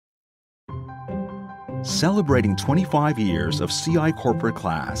Celebrating 25 years of CI Corporate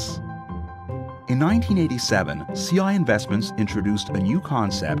Class. In 1987, CI Investments introduced a new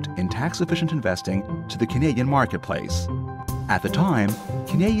concept in tax-efficient investing to the Canadian marketplace. At the time,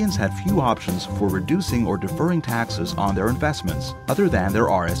 Canadians had few options for reducing or deferring taxes on their investments other than their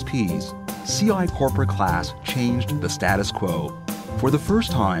RSPs. CI Corporate Class changed the status quo. For the first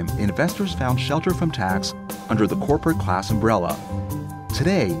time, investors found shelter from tax under the corporate class umbrella.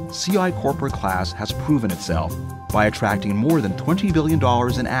 Today, CI Corporate Class has proven itself by attracting more than $20 billion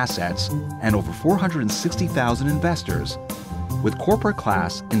in assets and over 460,000 investors. With Corporate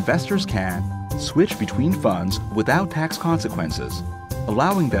Class, investors can switch between funds without tax consequences,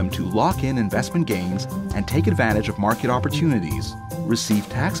 allowing them to lock in investment gains and take advantage of market opportunities, receive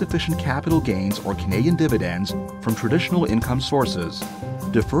tax-efficient capital gains or Canadian dividends from traditional income sources,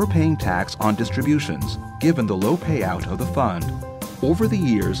 defer paying tax on distributions, given the low payout of the fund. Over the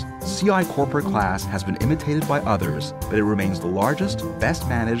years, CI Corporate Class has been imitated by others, but it remains the largest, best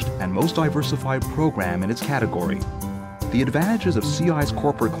managed, and most diversified program in its category. The advantages of CI's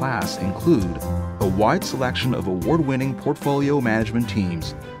Corporate Class include a wide selection of award-winning portfolio management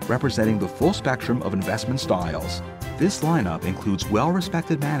teams representing the full spectrum of investment styles. This lineup includes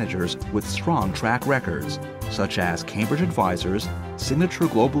well-respected managers with strong track records, such as Cambridge Advisors, Signature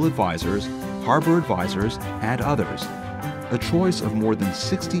Global Advisors, Harbor Advisors, and others. A choice of more than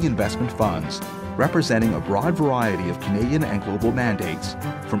 60 investment funds, representing a broad variety of Canadian and global mandates,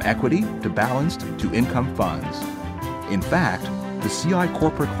 from equity to balanced to income funds. In fact, the CI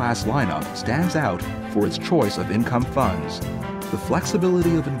Corporate Class lineup stands out for its choice of income funds, the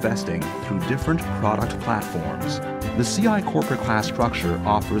flexibility of investing through different product platforms. The CI Corporate Class structure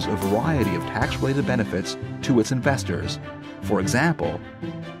offers a variety of tax-related benefits to its investors. For example,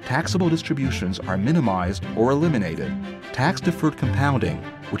 taxable distributions are minimized or eliminated. Tax-deferred compounding,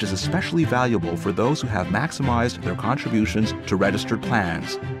 which is especially valuable for those who have maximized their contributions to registered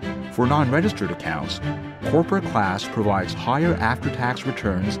plans. For non-registered accounts, Corporate Class provides higher after-tax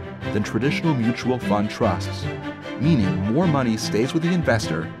returns than traditional mutual fund trusts, meaning more money stays with the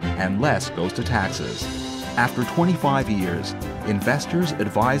investor and less goes to taxes. After 25 years, investors,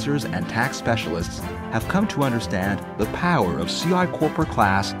 advisors, and tax specialists have come to understand the power of CI Corporate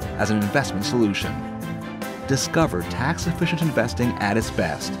Class as an investment solution. Discover tax-efficient investing at its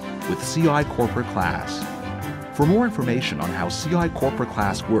best with CI Corporate Class. For more information on how CI Corporate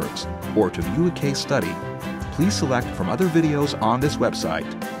Class works or to view a case study, please select from other videos on this website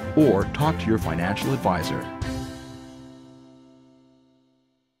or talk to your financial advisor.